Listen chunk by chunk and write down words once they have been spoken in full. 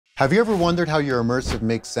Have you ever wondered how your immersive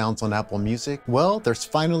mix sounds on Apple Music? Well, there's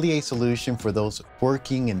finally a solution for those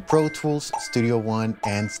working in Pro Tools, Studio One,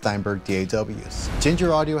 and Steinberg DAWs.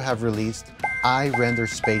 Ginger Audio have released iRender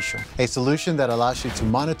Spatial, a solution that allows you to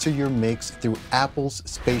monitor your mix through Apple's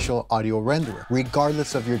Spatial Audio Renderer,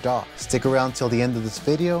 regardless of your DAW. Stick around till the end of this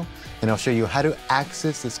video, and I'll show you how to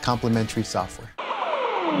access this complimentary software.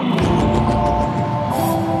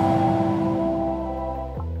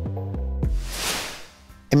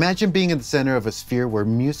 Imagine being in the center of a sphere where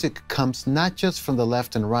music comes not just from the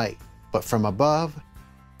left and right, but from above,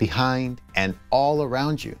 behind, and all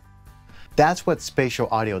around you. That's what spatial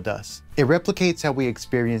audio does. It replicates how we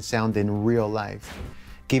experience sound in real life,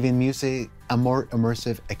 giving music a more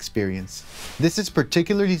immersive experience. This is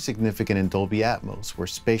particularly significant in Dolby Atmos, where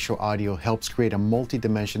spatial audio helps create a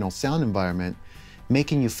multi-dimensional sound environment,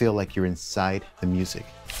 making you feel like you're inside the music.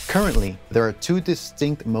 Currently, there are two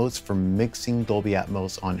distinct modes for mixing Dolby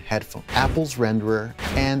Atmos on headphones: Apple's renderer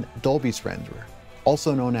and Dolby's renderer,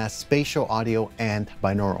 also known as spatial audio and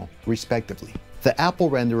binaural, respectively. The Apple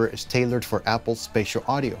renderer is tailored for Apple's spatial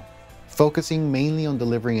audio, focusing mainly on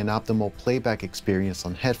delivering an optimal playback experience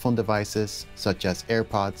on headphone devices such as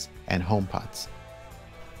AirPods and HomePods.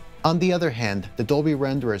 On the other hand, the Dolby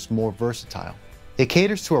renderer is more versatile. It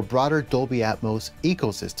caters to a broader Dolby Atmos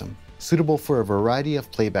ecosystem, suitable for a variety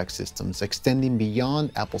of playback systems extending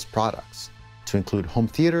beyond Apple's products, to include home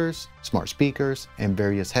theaters, smart speakers, and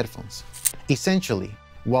various headphones. Essentially,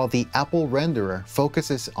 while the Apple renderer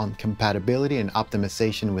focuses on compatibility and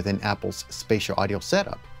optimization within Apple's spatial audio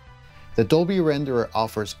setup, the Dolby renderer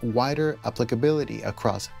offers wider applicability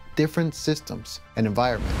across different systems and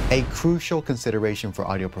environments, a crucial consideration for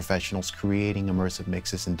audio professionals creating immersive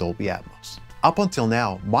mixes in Dolby Atmos. Up until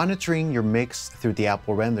now, monitoring your mix through the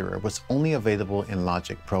Apple renderer was only available in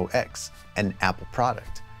Logic Pro X, an Apple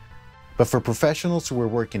product. But for professionals who were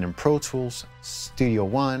working in Pro Tools, Studio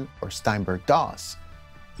One, or Steinberg DAWs,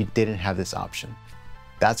 you didn't have this option.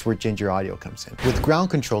 That's where Ginger Audio comes in. With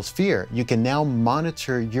Ground Control Sphere, you can now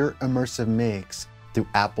monitor your immersive mix through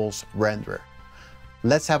Apple's renderer.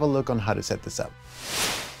 Let's have a look on how to set this up.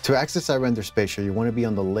 To access iRender Spatial, you want to be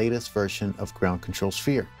on the latest version of Ground Control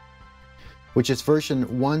Sphere, which is version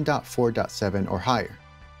 1.4.7 or higher.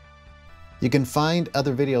 You can find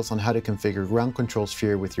other videos on how to configure Ground Control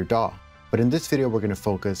Sphere with your DAW, but in this video we're going to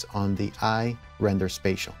focus on the iRender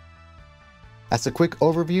Spatial. As a quick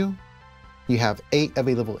overview, you have 8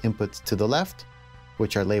 available inputs to the left,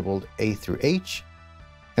 which are labeled A through H.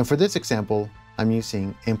 And for this example, I'm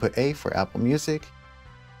using input A for Apple Music,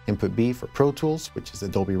 input B for Pro Tools, which is the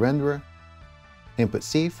Dolby renderer, input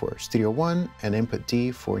C for Studio One, and input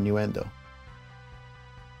D for Nuendo.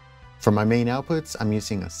 For my main outputs, I'm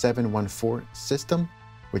using a 714 system,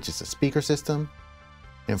 which is a speaker system,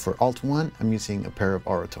 and for Alt 1, I'm using a pair of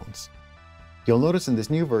Auratones. You'll notice in this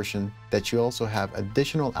new version that you also have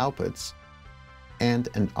additional outputs and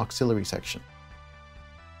an auxiliary section.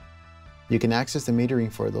 You can access the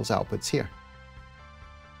metering for those outputs here.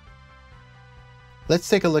 Let's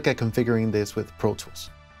take a look at configuring this with Pro Tools.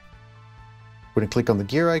 We're going to click on the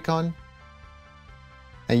gear icon,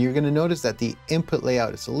 and you're going to notice that the input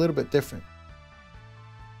layout is a little bit different.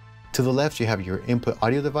 To the left, you have your input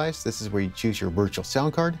audio device. This is where you choose your virtual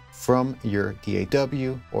sound card from your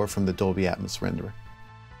DAW or from the Dolby Atmos renderer.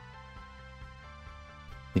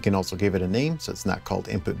 You can also give it a name, so it's not called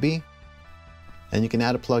input B, and you can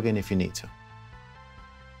add a plugin if you need to.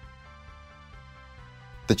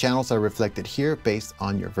 The channels are reflected here based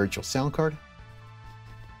on your virtual sound card.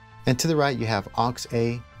 And to the right, you have aux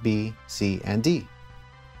A, B, C, and D.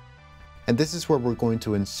 And this is where we're going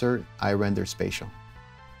to insert iRender Spatial.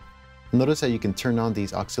 Notice how you can turn on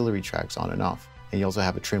these auxiliary tracks on and off, and you also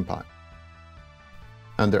have a trim pot.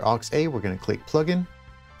 Under aux A, we're going to click Plugin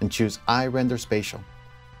and choose iRender Spatial.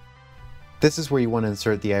 This is where you want to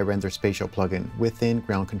insert the iRender Spatial plugin within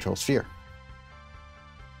Ground Control Sphere.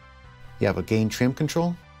 You have a gain trim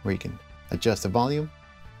control where you can adjust the volume.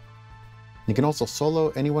 You can also solo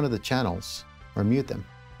any one of the channels or mute them.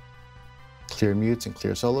 Clear mutes and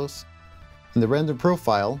clear solos. In the render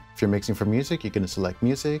profile, if you're mixing for music, you're going to select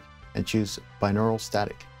Music and choose Binaural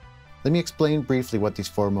Static. Let me explain briefly what these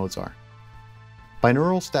 4 modes are.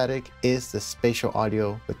 Binaural Static is the spatial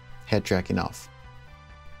audio with head tracking off.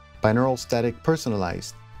 Binaural Static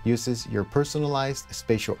Personalized uses your personalized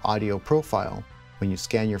spatial audio profile when you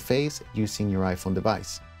scan your face using your iPhone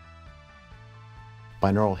device.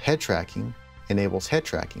 Binaural Head Tracking enables head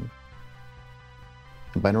tracking.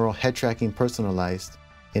 And Binaural Head Tracking Personalized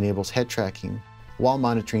enables head tracking while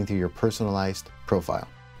monitoring through your personalized profile.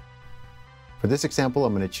 For this example,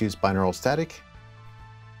 I'm going to choose Binaural Static,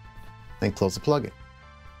 then close the plugin.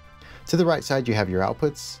 To the right side, you have your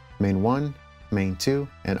outputs, main 1, main 2,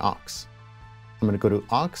 and aux. I'm going to go to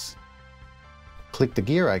aux, click the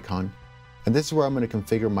gear icon, and this is where I'm going to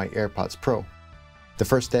configure my AirPods Pro. The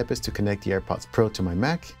first step is to connect the AirPods Pro to my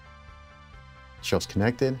Mac. It shows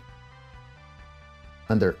connected.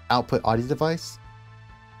 Under Output Audio Device,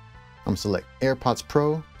 I'm going to select AirPods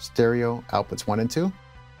Pro Stereo Outputs 1 and 2,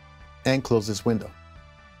 and close this window.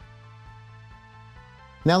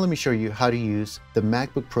 Now let me show you how to use the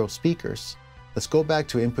MacBook Pro speakers. Let's go back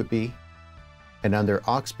to Input B, and under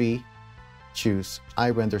Aux B, choose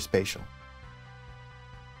iRender Spatial.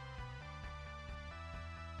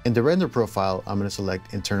 In the render profile, I'm going to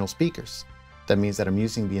select internal speakers. That means that I'm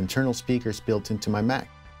using the internal speakers built into my Mac.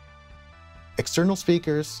 External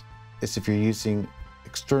speakers is if you're using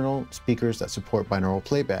external speakers that support binaural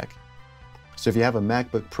playback. So if you have a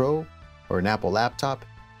MacBook Pro or an Apple laptop,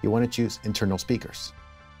 you want to choose internal speakers.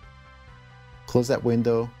 Close that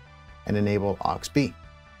window and enable Aux B.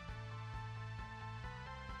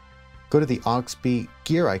 Go to the Aux B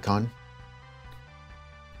gear icon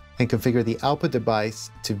and configure the output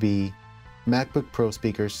device to be MacBook Pro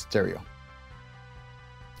speakers stereo.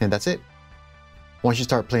 And that's it. Once you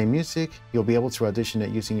start playing music, you'll be able to audition it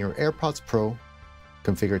using your AirPods Pro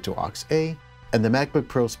configured to Aux A and the MacBook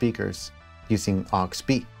Pro speakers using Aux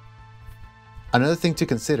B. Another thing to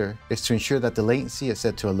consider is to ensure that the latency is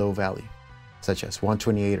set to a low value, such as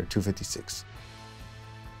 128 or 256.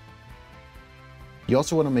 You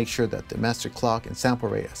also want to make sure that the master clock and sample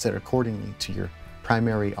rate are set accordingly to your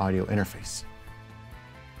primary audio interface.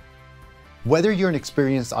 Whether you're an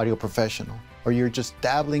experienced audio professional or you're just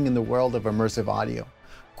dabbling in the world of immersive audio,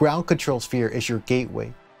 Ground Control Sphere is your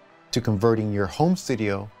gateway to converting your home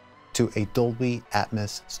studio to a Dolby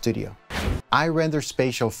Atmos studio. iRender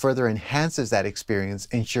Spatial further enhances that experience,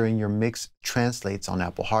 ensuring your mix translates on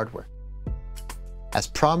Apple hardware. As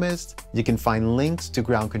promised, you can find links to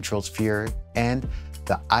Ground Control Sphere and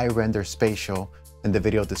the iRender Spatial in the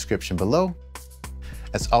video description below.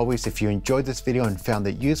 As always, if you enjoyed this video and found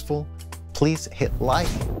it useful, please hit like,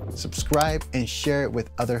 subscribe, and share it with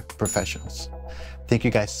other professionals. Thank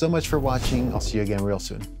you guys so much for watching. I'll see you again real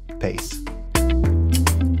soon. Peace.